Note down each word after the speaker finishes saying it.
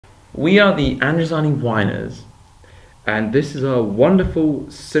We are the Androzani Whiners. And this is our wonderful,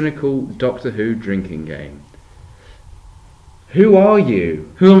 cynical Doctor Who drinking game. Who are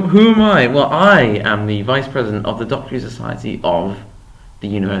you? Who am I? Well, I am the Vice President of the Doctor Who Society of the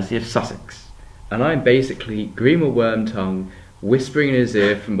University of Sussex. And I'm basically Grima Wormtongue, whispering in his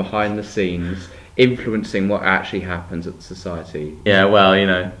ear from behind the scenes, influencing what actually happens at the society. Yeah, well,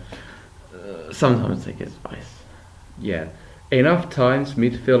 sometimes take his advice. Yeah. Enough times for me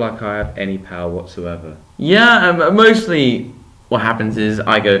to feel like I have any power whatsoever. Yeah, mostly what happens is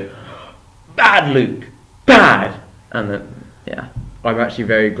I go, bad Luke, bad! And then, yeah. I'm actually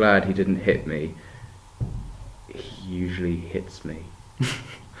very glad he didn't hit me. He usually hits me.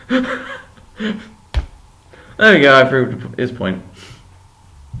 There we go, I proved his point.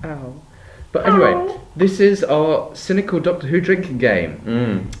 Ow. But anyway, this is our cynical Doctor Who drinking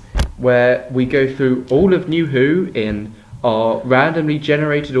game, where we go through all of New Who in our randomly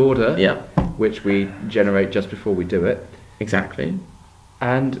generated order, which we generate just before we do it. Exactly.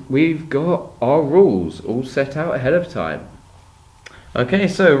 And we've got our rules all set out ahead of time. Okay,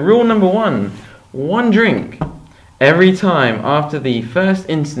 so rule number 1, one drink every time after the first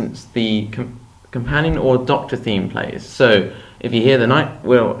instance the companion or Doctor theme plays. So if you hear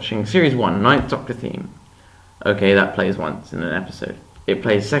we're watching Series 1, 9th Doctor theme, okay, that plays once in an episode. It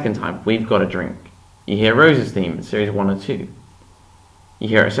plays second time, we've got a drink. You hear Rose's theme in Series 1 or 2. You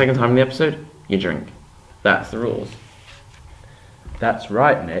hear it a second time in the episode, you drink. That's the rules. That's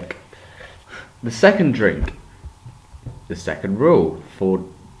right, Nick. The second rule for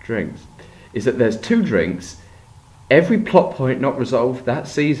drinks, is that there's 2 drinks every plot point not resolved that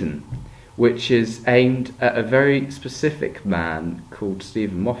season, which is aimed at a very specific man called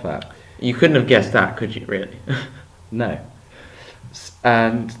Stephen Moffat. You couldn't have guessed that, could you, really? No.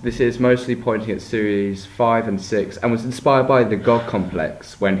 And this is mostly pointing at series 5 and 6, and was inspired by the God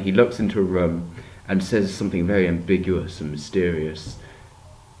Complex, when he looks into a room and says something very ambiguous and mysterious,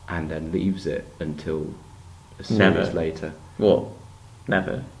 and then leaves it until a series later. What?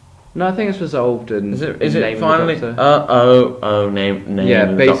 Never? No, I think it's resolved. And is it finally? Name yeah,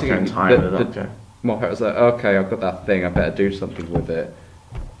 of the basically, Doctor and time of the Doctor. Moffat was like, okay, I've got that thing, I better do something with it.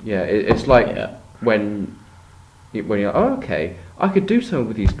 Yeah, it's like when you're like, oh, okay, I could do something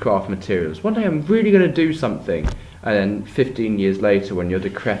with these craft materials. One day I'm really going to do something. And then 15 years later, when you're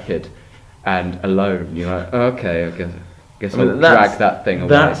decrepit and alone, you're like, okay, I guess I'll drag that thing away.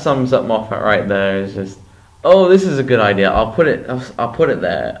 That sums up Moffat right there. It's just, oh, this is a good idea. I'll put it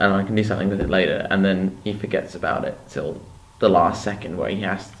there, and I can do something with it later. And then he forgets about it till the last second, where he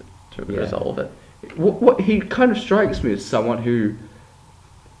has to resolve it. What he kind of strikes me as someone who,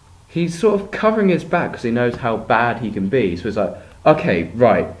 he's sort of covering his back because he knows how bad he can be. So he's like, okay,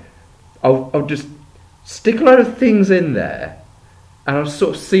 right, I'll just stick a load of things in there, and I'll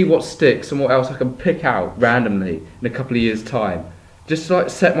sort of see what sticks and what else I can pick out randomly in a couple of years' time, just to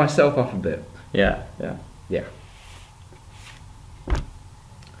like set myself up a bit. Yeah.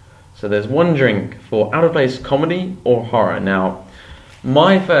 So there's one drink for out-of-place comedy or horror. Now,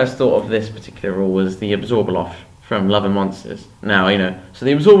 my first thought of this particular rule was the Absorbaloff from Love and Monsters. Now, so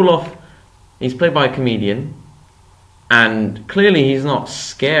the Absorbaloff, he's played by a comedian, and clearly he's not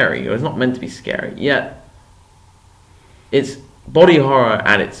scary, or he's not meant to be scary, yet it's body horror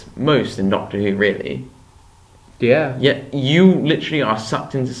at its most in Doctor Who, really. Yeah. Yet you literally are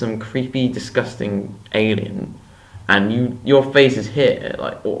sucked into some creepy, disgusting alien, and your face is here,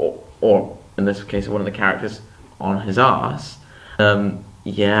 like, or in this case, one of the characters on his ass.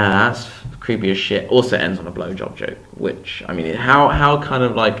 Yeah, that's creepy as shit. Also ends on a blowjob joke, which, I mean, how kind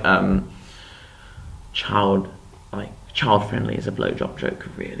of like child friendly is a blowjob joke,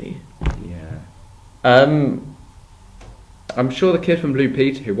 really? Yeah. I'm sure the kid from Blue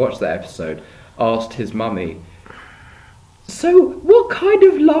Peter who watched that episode asked his mummy, so what kind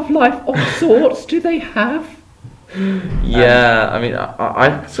of love life of sorts do they have? Yeah, I mean,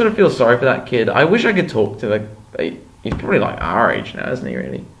 I sort of feel sorry for that kid. I wish I could talk to he's probably like our age now, isn't he,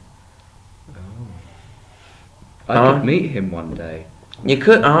 really? I could meet him one day. You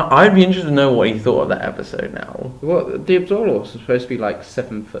could. I'd be interested to know what he thought of that episode now. Well, the Absorbaloff was supposed to be like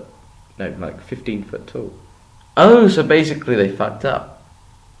 15 foot tall. Oh, so basically they fucked up.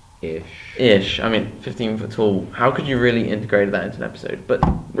 Ish. I mean, 15 foot tall. How could you really integrate that into an episode? But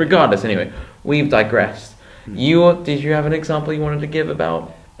regardless, anyway, we've digressed. Did you have an example you wanted to give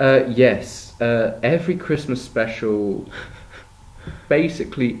about? Yes. Every Christmas special,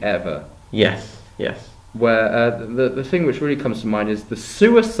 basically ever. Yes. Where the thing which really comes to mind is the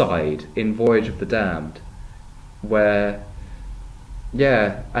suicide in Voyage of the Damned, where,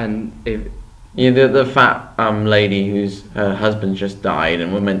 and if Yeah, the fat lady whose her husband just died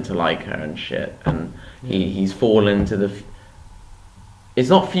and we're meant to like her and shit, and he's fallen into the. It's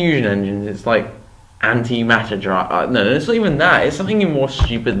not fusion engines. It's like antimatter drive. No, it's not even that. It's something even more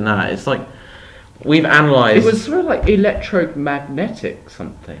stupid than that. It's like we've analysed. It was sort of like electromagnetic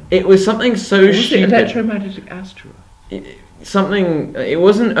something. It was something so stupid. Electromagnetic asteroid. It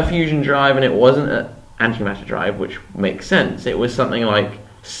wasn't a fusion drive and it wasn't an antimatter drive, which makes sense. It was something like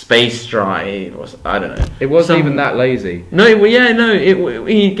space drive, or I don't know. It wasn't even that lazy. No,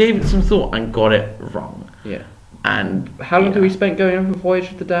 he gave it some thought and got it wrong. Yeah. And how long did we spend going over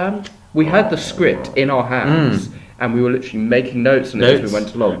Voyage of the Damned? We had the script in our hands, and we were literally making notes on it as we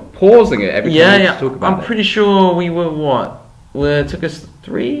went along, pausing it every time we talk about it. I'm pretty sure we were it took us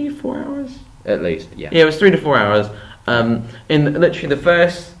 3-4 hours? At least, yeah. Yeah, it was 3 to 4 hours. In literally the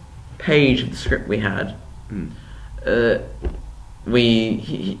first page of the script we had, I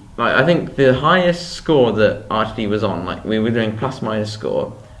think the highest score that RTD was on, like we were doing plus minus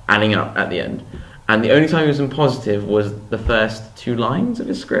score, adding up at the end, and the only time he was in positive was the first 2 lines of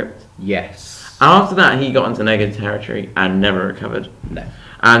his script. Yes. After that, he got into negative territory and never recovered. No.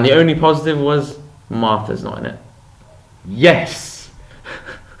 And the only positive was Martha's not in it. Yes.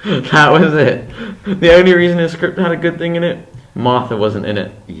 That was it. The only reason his script had a good thing in it, Martha wasn't in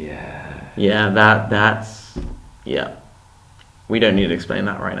it. Yeah. Yeah, that's yeah. We don't need to explain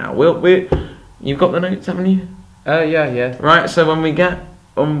that right now. You've got the notes, haven't you? Yeah. Right. So when we get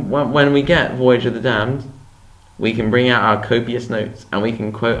Voyage of the Damned, we can bring out our copious notes and we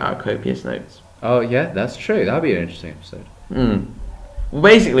can quote our copious notes. Oh yeah, that's true. That'd be an interesting episode. Well,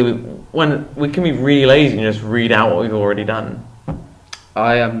 basically, we can be really lazy and just read out what we've already done.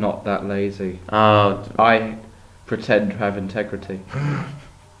 I am not that lazy. I pretend to have integrity.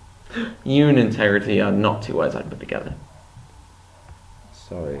 You and integrity are not 2 words I put together.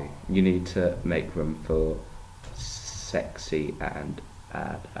 Sorry, you need to make room for sexy and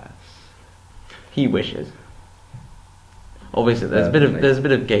badass. He wishes. Obviously, there's a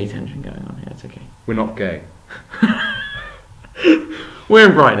bit of gay tension going on here. It's okay. We're not gay. We're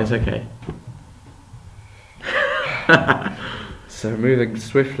in Brighton. It's okay. So moving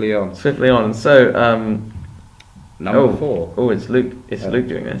swiftly on. So number 4. Oh, it's Luke. It's Luke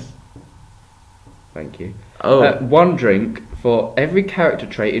doing this. Thank you. Oh, 1 drink for every character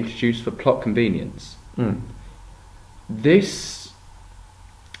trait introduced for plot convenience. This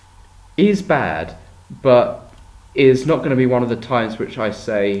is bad, but is not going to be one of the times which I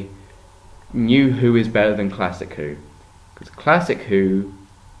say New Who is better than Classic Who. Because Classic Who,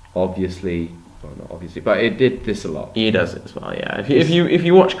 obviously, well not obviously, but it did this a lot. He does it as well, yeah. If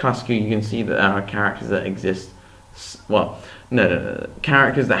you watch Classic Who, you can see that there are characters that exist. Well, no.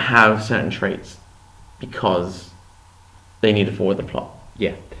 Characters that have certain traits because they need to forward the plot.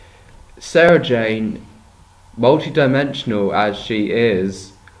 Yeah. Sarah Jane, multi-dimensional as she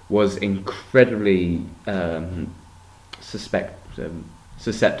is, was incredibly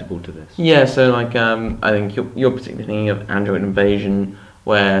susceptible to this. Yeah, so like I think you're particularly thinking of Android Invasion,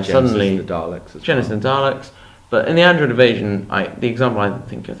 where suddenly the Daleks as Genesis and Daleks. But in the Android Invasion, the example I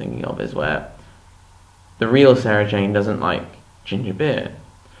think you're thinking of is where the real Sarah Jane doesn't like ginger beer.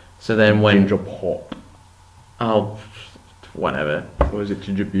 So then when ginger pop. Oh, whatever. Or was it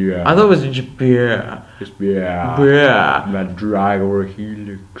ginger beer? I thought it was ginger beer. Just beer. Beer. Man, drag or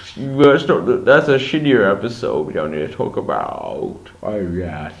helix. That's a shittier episode we don't need to talk about. Oh,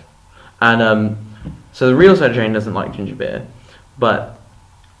 yes. And so the real Sarah Jane doesn't like ginger beer, but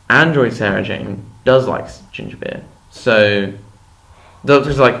Android Sarah Jane does like ginger beer. So the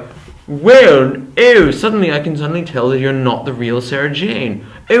doctor's like, well, suddenly I can tell that you're not the real Sarah Jane.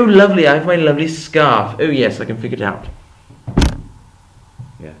 Oh, lovely, I have my lovely scarf. Oh, yes, I can figure it out.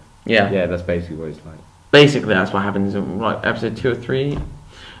 Yeah, that's basically what it's like. Basically, that's what happens in like episode 2 or 3.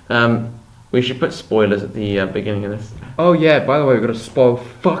 We should put spoilers at the beginning of this. Oh yeah, by the way, we've got to spoil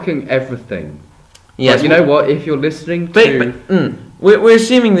fucking everything. Yes, but you know what? If you're listening to... We're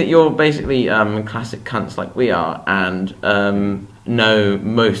assuming that you're basically classic cunts like we are, and know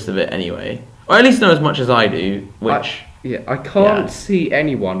most of it anyway. Or at least know as much as I do, which... I can't see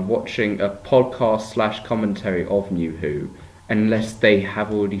anyone watching a podcast / commentary of New Who unless they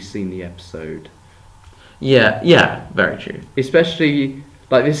have already seen the episode. Yeah, very true. Especially,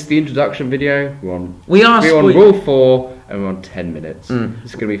 like, this is the introduction video. We're on spoiling Rule 4, and we're on 10 minutes.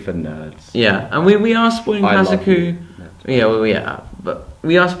 It's going to be for nerds. Yeah, and we are spoiling Classic Who. Yeah, but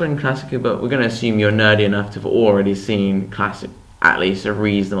we are spoiling Classic Who, but we're going to assume you're nerdy enough to have already seen Classic, at least a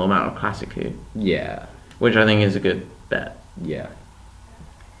reasonable amount of Classic Who. Yeah. Which I think is a good bet. Yeah.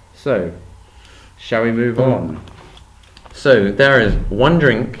 So, shall we move on? So, there is 1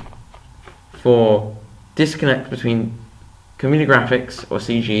 drink for disconnect between computer graphics or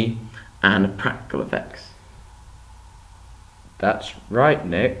CG and practical effects. That's right,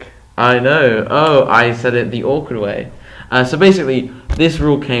 Nick. I know. Oh, I said it the awkward way. So basically, this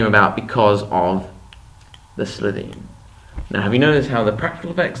rule came about because of the Slitheen. Now, have you noticed how the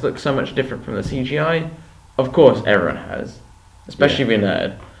practical effects look so much different from the CGI? Of course, everyone has. Especially if you're a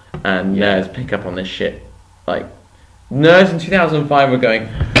nerd. And nerds pick up on this shit. Like, nerds in 2005 were going,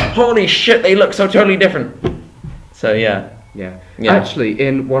 holy shit, they look so totally different. So, yeah. Actually,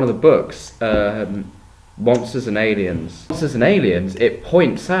 in one of the books, Monsters and Aliens, it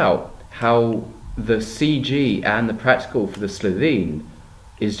points out how the CG and the practical for the Slitheen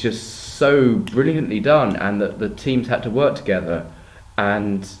is just so brilliantly done, and that the teams had to work together,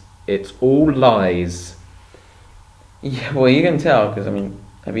 and it's all lies. Yeah, well, you can tell, because, I mean,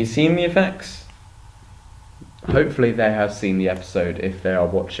 have you seen the effects? Hopefully they have seen the episode if they are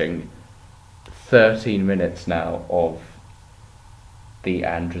watching 13 minutes now of the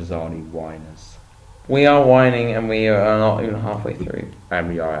Androzani whiners. We are whining, and we are not even halfway through. And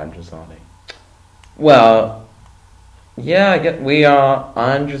we are Androzani. Well, yeah, I get. We are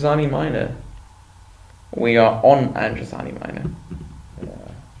Androzani Minor. We are on Androzani Minor.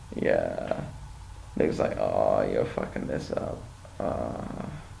 Yeah. Looks like, oh, you're fucking this up.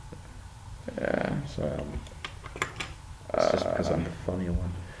 Yeah. So, it's just because I'm the funnier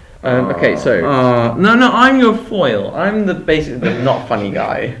one. Okay, so no, I'm your foil. I'm basically the not funny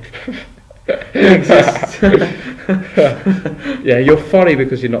guy. Exists. Yeah, you're funny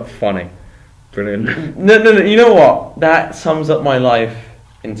because you're not funny. Brilliant. No. You know what? That sums up my life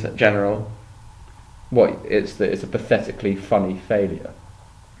in general. What? It's a pathetically funny failure.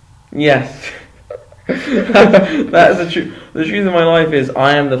 Yes. That is the truth. The truth of my life is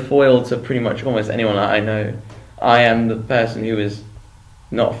I am the foil to pretty much almost anyone that I know. I am the person who is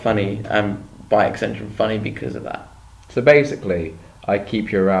not funny, and by extension funny because of that. So basically, I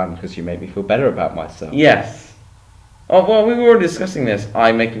keep you around because you make me feel better about myself. Yes. Oh, well, we were already discussing this.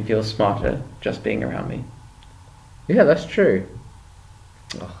 I make him feel smarter just being around me. Yeah, that's true.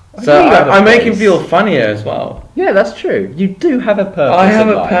 So I make him feel funnier as well. Yeah, that's true. You do have a purpose. I have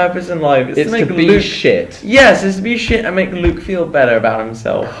a purpose in life. It's to make be Luke shit. Yes, it's to be shit and make Luke feel better about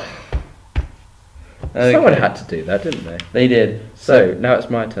himself. Okay. Someone had to do that, didn't they? They did. So now it's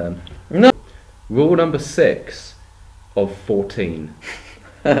my turn. No. Rule number 6 of 14.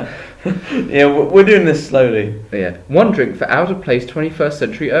 Yeah, we're doing this slowly. Yeah. 1 drink for out of place 21st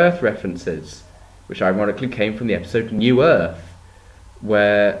century Earth references, which ironically came from the episode New Earth,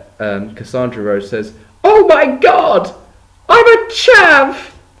 where Cassandra Rose says, "Oh my God, I'm a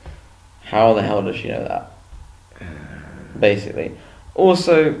chav." How the hell does she know that? Basically.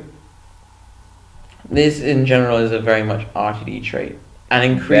 Also, this in general is a very much RTD trait. And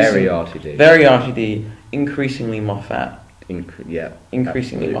increasingly Very RTD, increasingly Moffat. Increasingly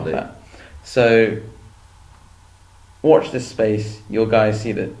absolutely. Moffat. So, watch this space. You guys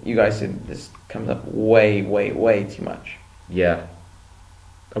see that this comes up way, way, way too much. Yeah.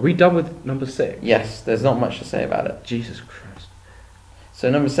 Are we done with number 6? Yes, there's not much to say about it. Jesus Christ. So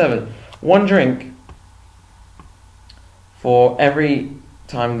number 7, 1 drink for every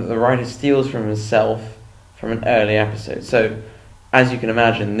time that the writer steals from himself from an early episode. So, as you can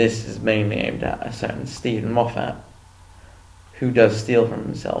imagine, this is mainly aimed at a certain Stephen Moffat, who does steal from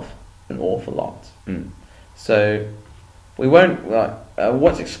himself an awful lot. So, we won't.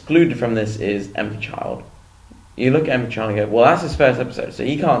 What's excluded from this is Empty Child. You look at Empty Child and go, well, that's his first episode, so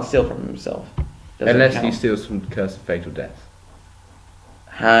he can't steal from himself. Unless he steals from Curse of Fatal Death.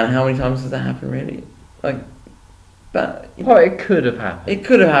 And how many times does that happen, really? Well, it could have happened. It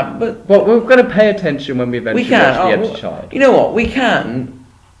could have happened, but... Well, we're going to pay attention when we eventually watch The Empty Child. You know what? We can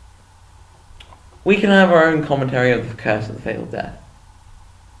have our own commentary of the Curse of the Fatal Death.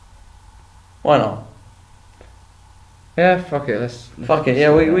 Why not? Yeah, fuck it. Fuck it.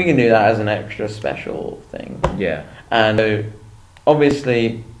 Yeah, we can do that as an extra special thing. Yeah. And so,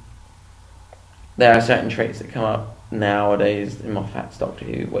 obviously, there are certain traits that come up nowadays in Moffat's Doctor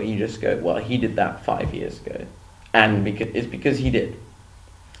Who where you just go, well, he did that 5 years ago, and it's because he did.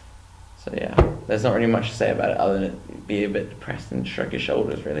 So yeah, there's not really much to say about it other than it be a bit depressed and shrug your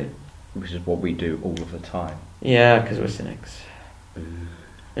shoulders, really. Which is what we do all of the time. Yeah, because we're cynics.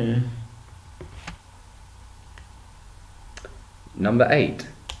 Number 8.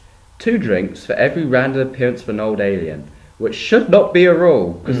 2 drinks for every random appearance of an old alien, which should not be a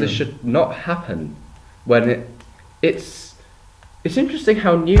rule, because this should not happen. When it's interesting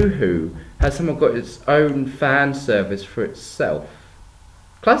how New Who has somehow got its own fan service for itself.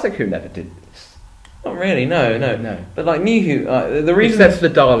 Classic Who never did this. Not really, no. But like New Who, the reason Except for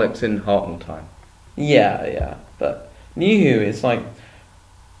the Daleks in Hartnell Time. Yeah. But New Who, it's like,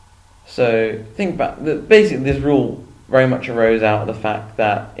 so think back. Basically, this rule very much arose out of the fact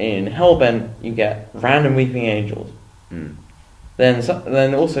that in Hellbent you get random weeping angels.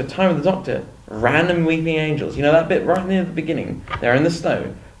 Then also Time of the Doctor, random weeping angels. You know that bit right near the beginning? They're in the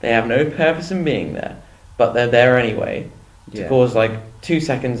snow. They have no purpose in being there, but they're there anyway to cause like 2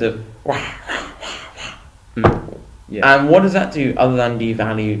 seconds of. And what does that do other than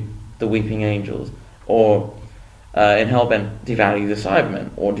devalue the weeping angels, or in Hellbent devalue the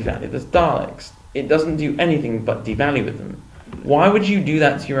Cybermen, or devalue the Daleks? It doesn't do anything but devalue them. Why would you do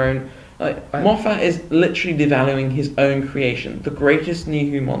that to your own? Moffat is literally devaluing his own creation. The greatest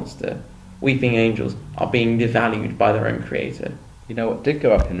New Who monster, weeping angels, are being devalued by their own creator. You know what did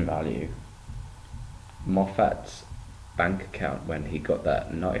go up in value? Moffat's bank account when he got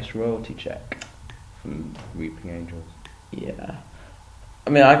that nice royalty check from Weeping Angels. Yeah. I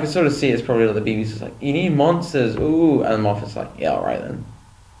mean, I could sort of see it's probably like the BBC's like, you need monsters, ooh, and Moffat's like, yeah, alright then.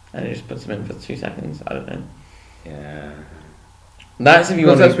 And he just puts them in for 2 seconds, I don't know. Yeah. That's if you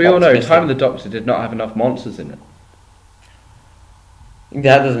want to. Because as we all know, Time of the Doctor did not have enough monsters in it.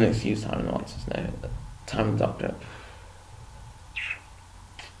 That doesn't excuse Time of the Monsters, no. Time of the Doctor.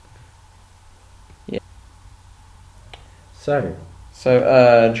 Yeah. So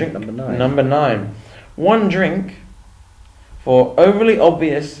drink number 9. Number 9. One drink for overly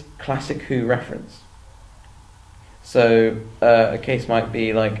obvious classic Who reference. So a case might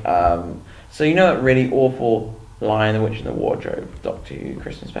be like, so you know that really awful Lion, the Witch and the Wardrobe Doctor Who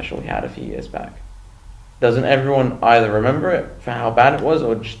Christmas special we had a few years back? Doesn't everyone either remember it for how bad it was,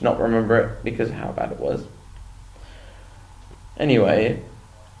 or just not remember it because of how bad it was? Anyway,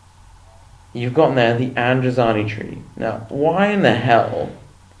 you've gotten there the Androzani tree. Now, why in the hell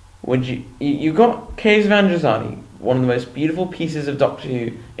would you got Caves of Androzani, one of the most beautiful pieces of Doctor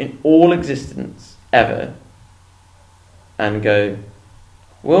Who in all existence ever, and go,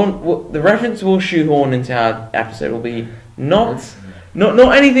 well, the reference we'll shoehorn into our episode will be not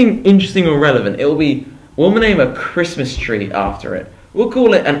anything interesting or relevant. It will be, we'll name a Christmas tree after it. We'll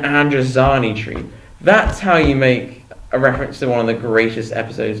call it an Androzani tree. That's how you make a reference to one of the greatest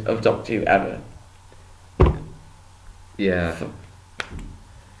episodes of Doctor Who ever. Yeah.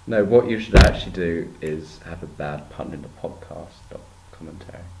 No, what you should actually do is have a bad pun in the podcast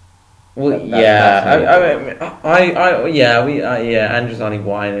commentary. Well, Androzani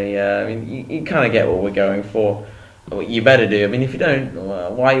Winer, yeah. I mean, you kind of get what we're going for. What you better do. I mean, if you don't,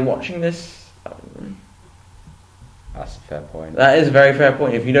 why are you watching this? That's a fair point. That is a very fair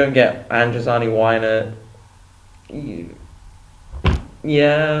point. If you don't get Androzani Winer,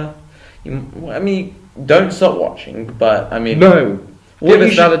 I mean, don't stop watching. But I mean, no. Give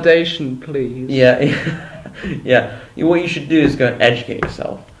us validation, please. Yeah. What you should do is go and educate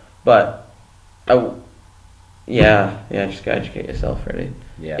yourself. But, just go educate yourself, really.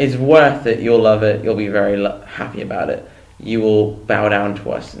 Yeah. It's worth it. You'll love it. You'll be very happy about it. You will bow down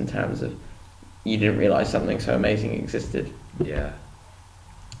to us in terms of you didn't realise something so amazing existed. Yeah.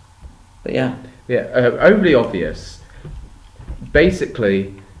 But yeah. Yeah, overly obvious.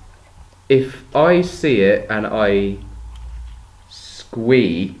 Basically, if I see it and I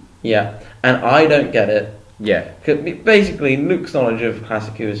squee... Yeah, and I don't get it. Yeah. Basically, Luke's knowledge of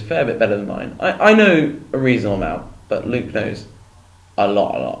Classic Who is a fair bit better than mine. I know a reasonable amount, but Luke knows a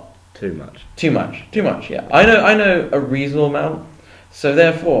lot. Too much, yeah. I know a reasonable amount, so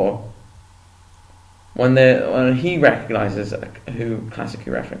therefore, when he recognises a Who Classic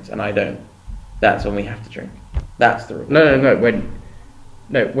Who reference and I don't, that's when we have to drink. That's the rule. No.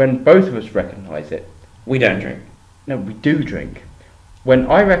 When both of us recognise it, we don't drink. No, we do drink. When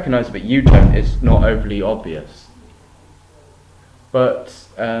I recognise it but you don't, it's not overly obvious. But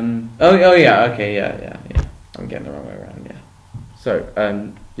yeah. I'm getting the wrong way around.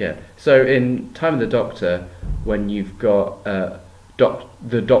 Yeah. So in Time of the Doctor, when you've got the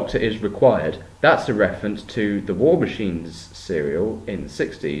Doctor is required, that's a reference to the War Machines serial in the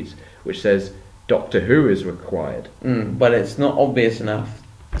 60s, which says Doctor Who is required. But it's not obvious enough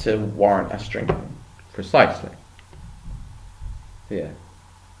to warrant us drinking. Precisely. Yeah.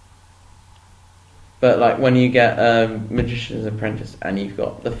 But like when you get Magician's Apprentice and you've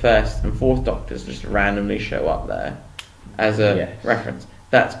got the first and fourth Doctors just randomly show up there as a reference,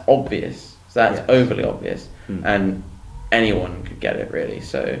 that's obvious. So that's overly obvious, and anyone could get it really.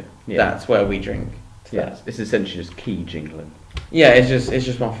 So that's where we drink. Yeah, it's essentially just key jingling. Yeah, it's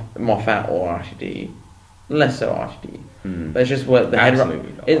just Moffat or RTD, less so RTD. But it's just what the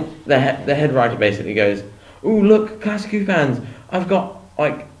head writer basically goes, "Ooh, look, Classic Who fans! I've got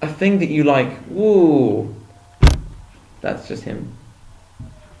like a thing that you like. Whoa, that's just him.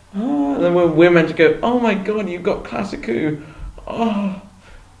 Oh, and then we're meant to go. Oh my god, you've got classicu. Oh,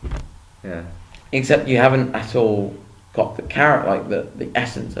 Yeah. except you haven't at all got the carrot, like the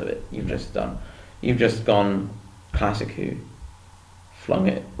essence of it. You've just gone classicu, flung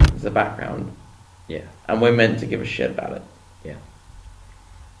it as the background. Yeah. And we're meant to give a shit about it. Yeah.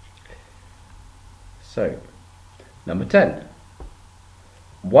 So, number 10.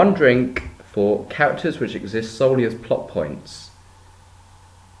 One drink for characters which exist solely as plot points.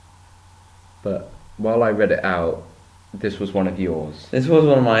 But while I read it out, this was one of yours. This was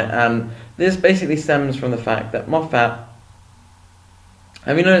one of mine, and this basically stems from the fact that Moffat...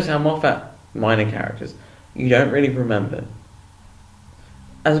 Have you noticed how Moffat minor characters, you don't really remember?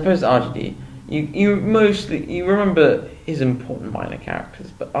 As opposed to RGD, you remember his important minor characters,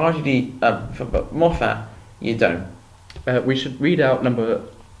 but RGD, but Moffat, you don't. We should read out number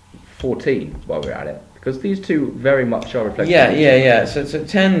 14 while we're at it, because these two very much are reflected. Yeah. So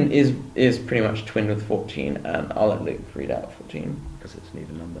 10 is pretty much twinned with 14, and I'll let Luke read out 14. Because it's an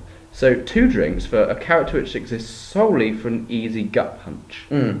even number. So, 2 drinks for a character which exists solely for an easy gut punch.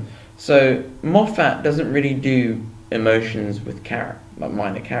 So Moffat doesn't really do emotions with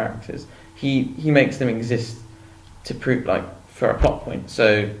minor characters. He makes them exist to prove, like, for a plot point.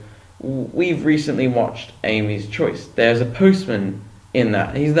 So we've recently watched Amy's Choice. There's a postman in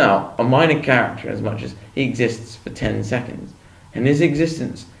that. He's now a minor character as much as he exists for 10 seconds. And his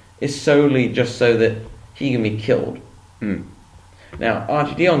existence is solely just so that he can be killed. Now,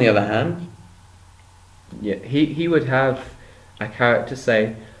 RGD, on the other hand... Yeah, he would have a character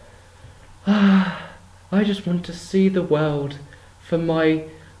say, I just want to see the world for my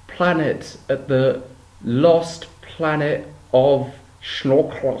planet at the lost planet of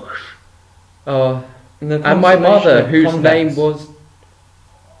Schnorkloch. And my mother, whose name was...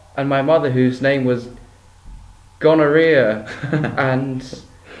 And my mother, whose name was Gonorrhea. And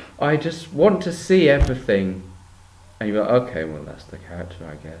I just want to see everything. And you're like, okay, well, that's the character,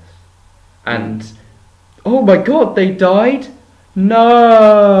 I guess. And, oh my god, they died?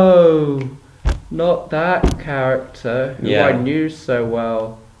 No! Not that character, who I knew so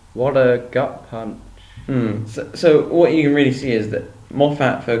well. What a gut punch. So what you can really see is that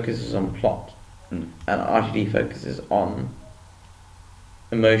Moffat focuses on plot, and RGD focuses on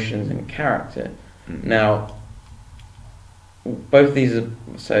emotions and character. Now, both these are...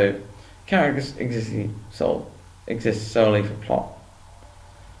 So, characters exist solely for plot.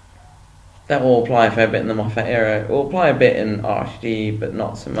 That will apply a fair bit in the Moffat era. It will apply a bit in RGD, but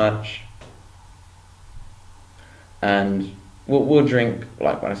not so much. And we'll drink,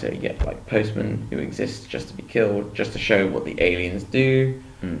 like when I say, you get like postmen who exist just to be killed, just to show what the aliens do.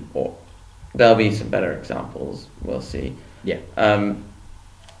 Or there'll be some better examples. We'll see. Yeah.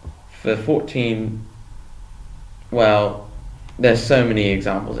 For 14, well, there's so many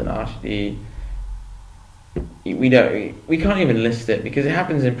examples in RGD. We can't even list it because it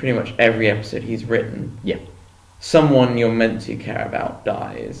happens in pretty much every episode he's written. Yeah. Someone you're meant to care about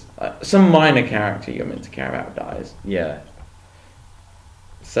dies. Some minor character you're meant to care about dies. Yeah.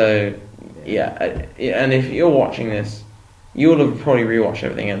 So, and if you're watching this, you'll have probably rewatched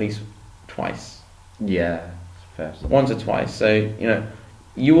everything at least twice. Yeah. Fair. Once or twice. So,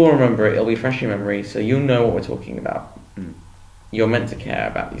 you will remember it. It'll be fresh in your memory. So you'll know what we're talking about. You're meant to care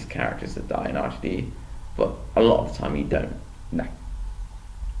about these characters that die in RGD. But a lot of the time you don't. No.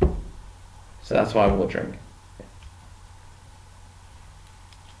 So that's why we'll drink.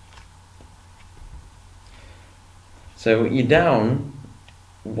 So you're down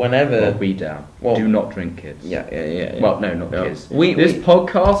whenever... Well, we down. Do not drink, kids. Yeah. Well, no, not kids. This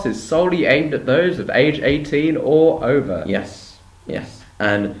podcast is solely aimed at those of age 18 or over. Yes.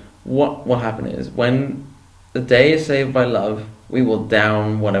 And what will happen is, when the day is saved by love, we will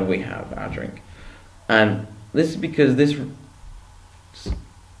down whatever we have, our drink. And this is because this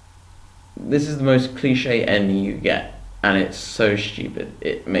is the most cliche ending you get, and it's so stupid.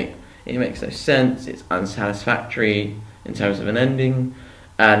 It makes no sense. It's unsatisfactory in terms of an ending,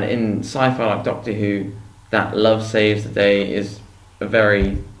 and in sci-fi like Doctor Who, that love saves the day is a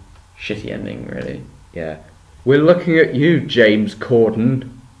very shitty ending, really. Yeah, we're looking at you, James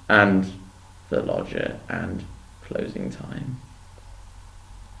Corden, and The Lodger and Closing Time.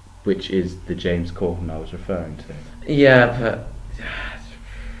 Which is the James Corden I was referring to. Yeah,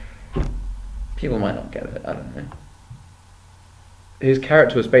 but people might not get it. I don't know. His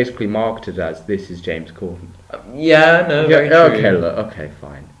character was basically marketed as, this is James Corden. Very true. Okay,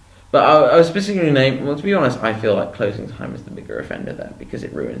 fine. But I was specifically named. Well, to be honest, I feel like closing time is the bigger offender there because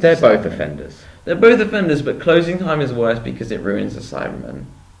it ruins. They're the both Cybermen. offenders. They're both offenders, but closing time is worse because it ruins the Cybermen.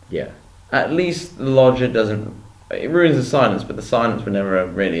 Yeah. At least the Lodger doesn't. It ruins the silence, but the silence were never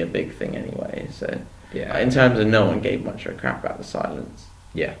really a big thing anyway. So Yeah. in terms of no one gave much of a crap about the silence.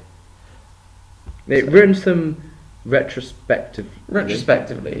 Yeah. It ruins them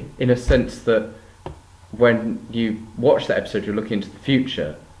retrospectively, in a sense that when you watch that episode, you're looking into the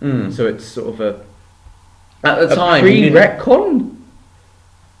future. So it's sort of at the a time pre-retcon.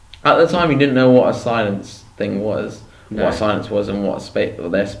 At the time, you didn't know what a silence thing was, No. what a silence was, and what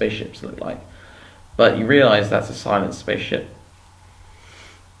their spaceships looked like. But you realise that's a silent spaceship.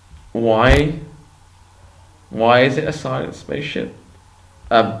 Why? Why is it a silent spaceship?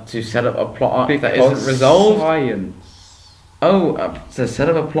 To set up a plot arc that isn't resolved. Science. Oh, to set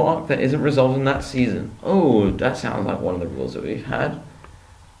up a plot arc that isn't resolved in that season. Oh, that sounds like one of the rules that we've had.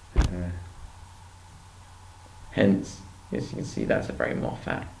 Hence, as you can see, that's a very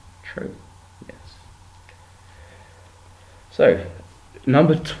Moffat trope. Yes. So,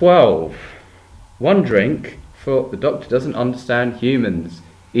 number 12. One drink for the Doctor doesn't understand humans,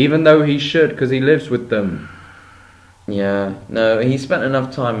 even though he should, because he lives with them. Yeah, no, he spent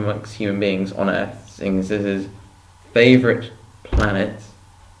enough time amongst human beings on Earth, seeing this is his favourite planet,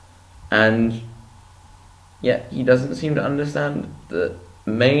 and yet he doesn't seem to understand the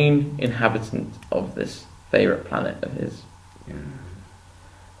main inhabitant of this favourite planet of his. Yeah.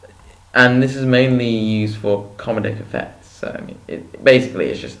 And this is mainly used for comedic effects, so I mean, basically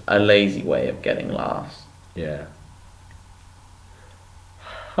it's just a lazy way of getting laughs. Yeah.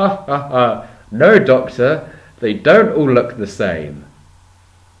 Ha ha ha. No, Doctor, they don't all look the same.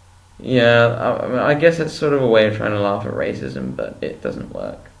 Yeah, I mean, I guess it's sort of a way of trying to laugh at racism, but it doesn't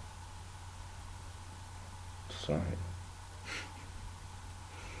work. Sorry.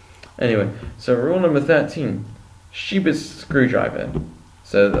 Anyway, so rule number 13, Schubert's screwdriver.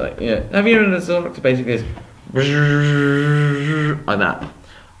 So, like, have you noticed the Doctor basically is like that?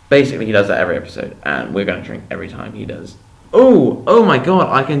 Basically, he does that every episode, and we're going to drink every time he does. Oh my god,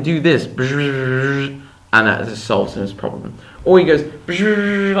 I can do this, and that just solves his problem. Or he goes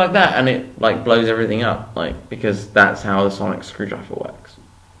like that, and it like blows everything up, like because that's how the sonic screwdriver works.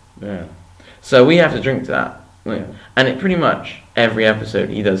 Yeah. So we have to drink to that. Yeah. And it pretty much every episode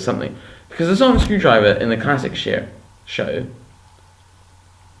he does something. Because the sonic screwdriver in the classic show,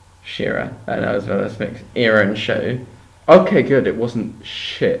 Shearer, I know it's well, mixed, era and show. Okay, good. It wasn't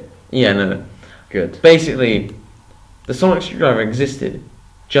shit. Yeah, no. Good. Basically, the sonic screwdriver existed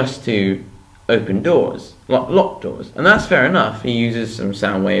just to open doors, lock doors. And that's fair enough. He uses some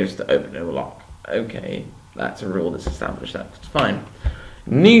sound waves to open a lock. Okay, that's a rule that's established, that's fine.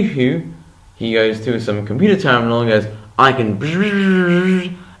 New Who, he goes to some computer terminal and goes, I can,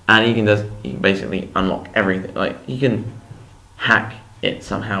 and he can basically unlock everything. Like, he can hack it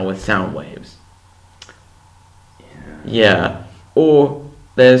somehow with sound waves. Yeah. Or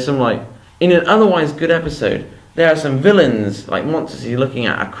there's some, like, in an otherwise good episode, there are some villains, like monsters he's looking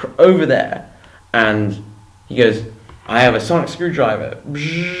at over there, and he goes, I have a sonic screwdriver,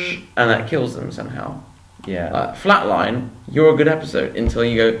 and that kills them somehow. Yeah. Flatline, you're a good episode until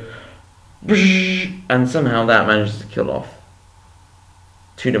you go, and somehow that manages to kill off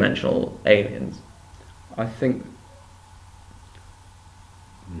two-dimensional aliens. I think.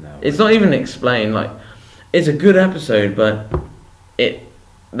 No. It's not even explained. Like, it's a good episode, but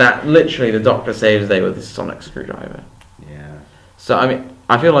that literally the Doctor saves the day with his sonic screwdriver. Yeah. So I mean,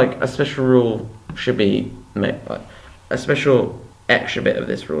 I feel like a special rule should be like a special extra bit of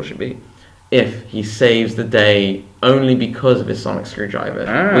this rule should be if he saves the day only because of his sonic screwdriver.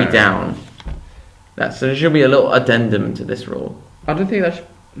 We down. So there should be a little addendum to this rule. I don't think that should.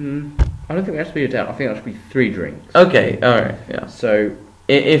 I don't think that should be a down. I think that should be 3 drinks. Okay, all right, yeah. So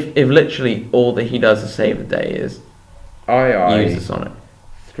if literally all that he does to save the day is use the sonic.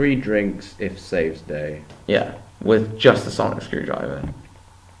 3 drinks if saves day. Yeah, with just the sonic screwdriver.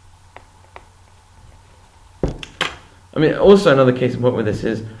 I mean, also another case in point with this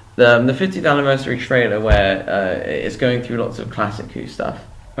is the 50th anniversary trailer where it's going through lots of classic Who stuff.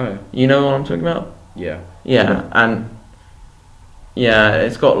 Oh. You know what I'm talking about? Yeah. Yeah, and yeah,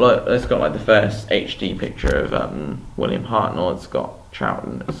 it's got like the first HD picture of William Hartnell. It's got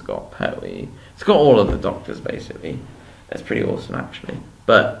Troughton. It's got Pertwee. It's got all of the Doctors basically. That's pretty awesome actually.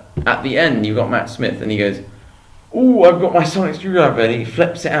 But at the end, you've got Matt Smith, and he goes, "Ooh, I've got my sonic screwdriver," and he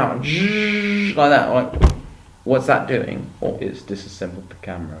flips it out and like that. Like, what's that doing? Or It's disassembled the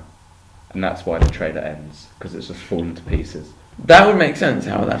camera, and that's why the trailer ends, because it's just fallen to pieces. that would make sense.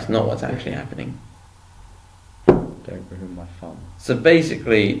 How that's not what's actually happening. Don't ruin my fun. So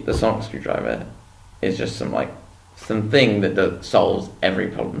basically, the sonic screwdriver is just something that solves every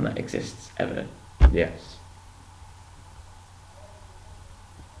problem that exists ever. Yes.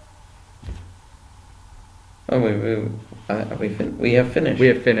 Oh, we have finished. We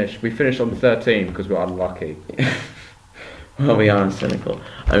have finished. We finished on 13 because we're unlucky. Well, we are cynical.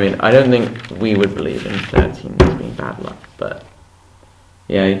 I mean, I don't think we would believe in 13 as being bad luck, but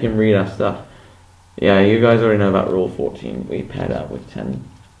yeah, you can read our stuff. Yeah, you guys already know about rule 14. We paired up with 10.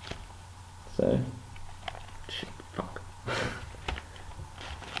 So, Shit, fuck. Yes.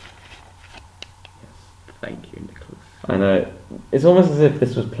 Thank you, Nicholas. I know. It's almost as if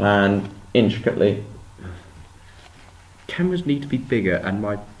this was planned intricately. Cameras need to be bigger and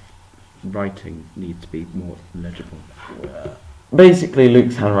my writing needs to be more legible. Basically,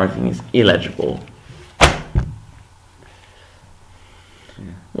 Luke's handwriting is illegible. Yeah.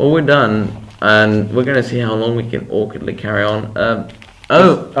 Well, we're done, and we're going to see how long we can awkwardly carry on.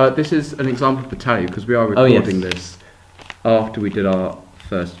 This is an example of the tally because we are Oh, yes. recording this after we did our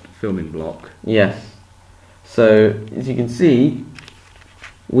first filming block. Yes. So, as you can see,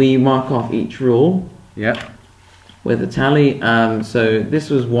 we mark off each rule Yeah. with a tally. So this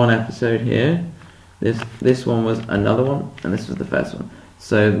was one episode here. This one was another one, and this was the first one.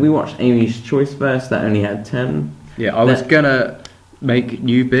 So we watched Amy's Choice first. That only had 10. Yeah, I was gonna make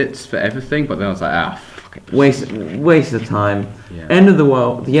new bits for everything, but then I was like, fuck it. Waste of time. Yeah. End of the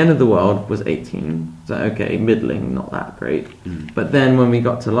world. The end of the world was 18. So okay, middling, not that great. Mm. But then when we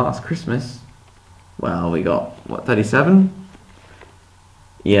got to Last Christmas, well, we got what, 37?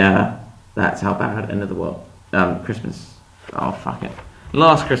 Yeah, that's how bad End of the World. Christmas. Oh fuck it.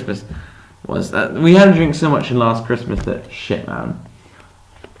 Last Christmas was that we had to drink so much in Last Christmas that shit, man.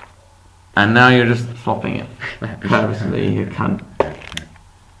 And now you're just flopping it purposely, you cunt.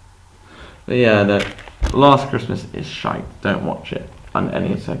 But yeah, the Last Christmas is shite. Don't watch it under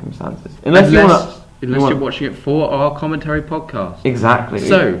any circumstances, unless you're watching it for our commentary podcast. Exactly.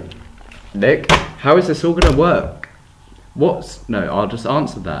 So, Nick, how is this all going to work? I'll just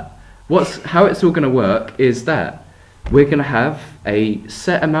answer that. How it's all going to work is that we're going to have a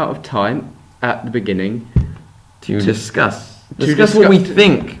set amount of time at the beginning to discuss what we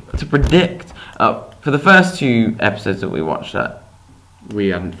think, to predict. For the first 2 episodes that we watched, we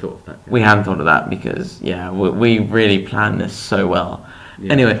haven't thought of that yet. We hadn't thought of that because we really planned this so well.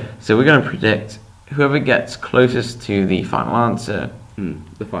 Yeah. Anyway, so we're going to predict whoever gets closest to the final answer.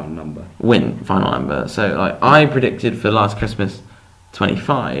 The final number. Final number. So, I predicted for Last Christmas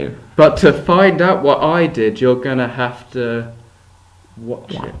 25. But to find out what I did, you're going to have to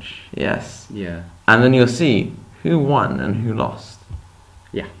watch it. Yes. Yeah. And then you'll see who won and who lost.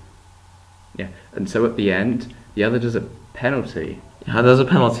 Yeah. Yeah. And so at the end, the other does a penalty. There's a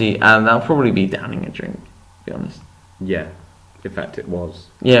penalty, and that'll probably be downing a drink, to be honest. Yeah. In fact, it was.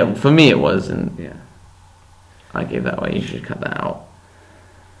 Yeah, for me it was, and yeah, I gave that away. You should cut that out.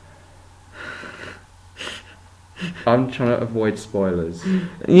 I'm trying to avoid spoilers.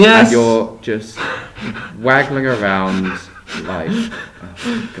 Yes. And you're just waggling around like, oh,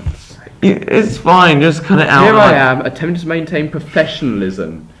 for God's sake. It's fine, just cut it out. Here I am, attempting to maintain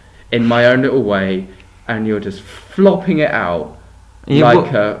professionalism in my own little way, and you're just flopping it out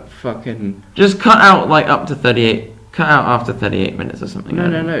like a fucking... Just cut out up to 38. Cut out after 38 minutes or something.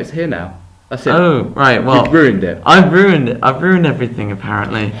 No, it's here now. That's it. Oh, right, well... You've ruined it. I've ruined it. I've ruined everything,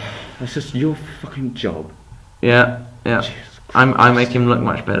 apparently. That's just your fucking job. Yeah. I make him look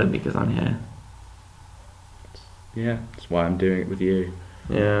much better because I'm here. Yeah, that's why I'm doing it with you.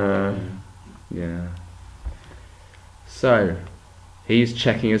 Yeah. So, he's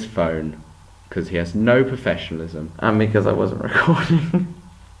checking his phone because he has no professionalism. And because I wasn't recording.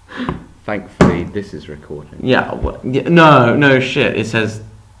 Thankfully, this is recording. No, shit. It says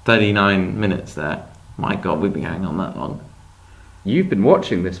 39 minutes there. My God, we've been going on that long. You've been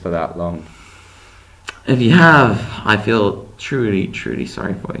watching this for that long. If you have, I feel truly, truly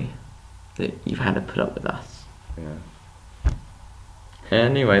sorry for you that you've had to put up with us. Yeah.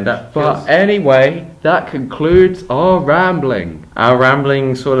 Anyway, that concludes our rambling. Our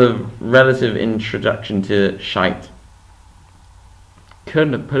rambling sort of relative introduction to shite.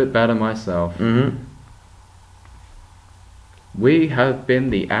 Couldn't have put it better myself. Mm-hmm. We have been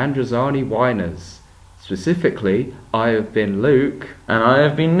the Androzani Whiners. Specifically, I have been Luke. And I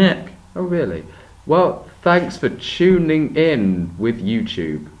have been Nick. Oh, really? Well, thanks for tuning in with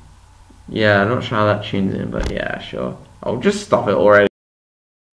YouTube. Yeah, I'm not sure how that tunes in, but yeah, sure. I'll just stop it already.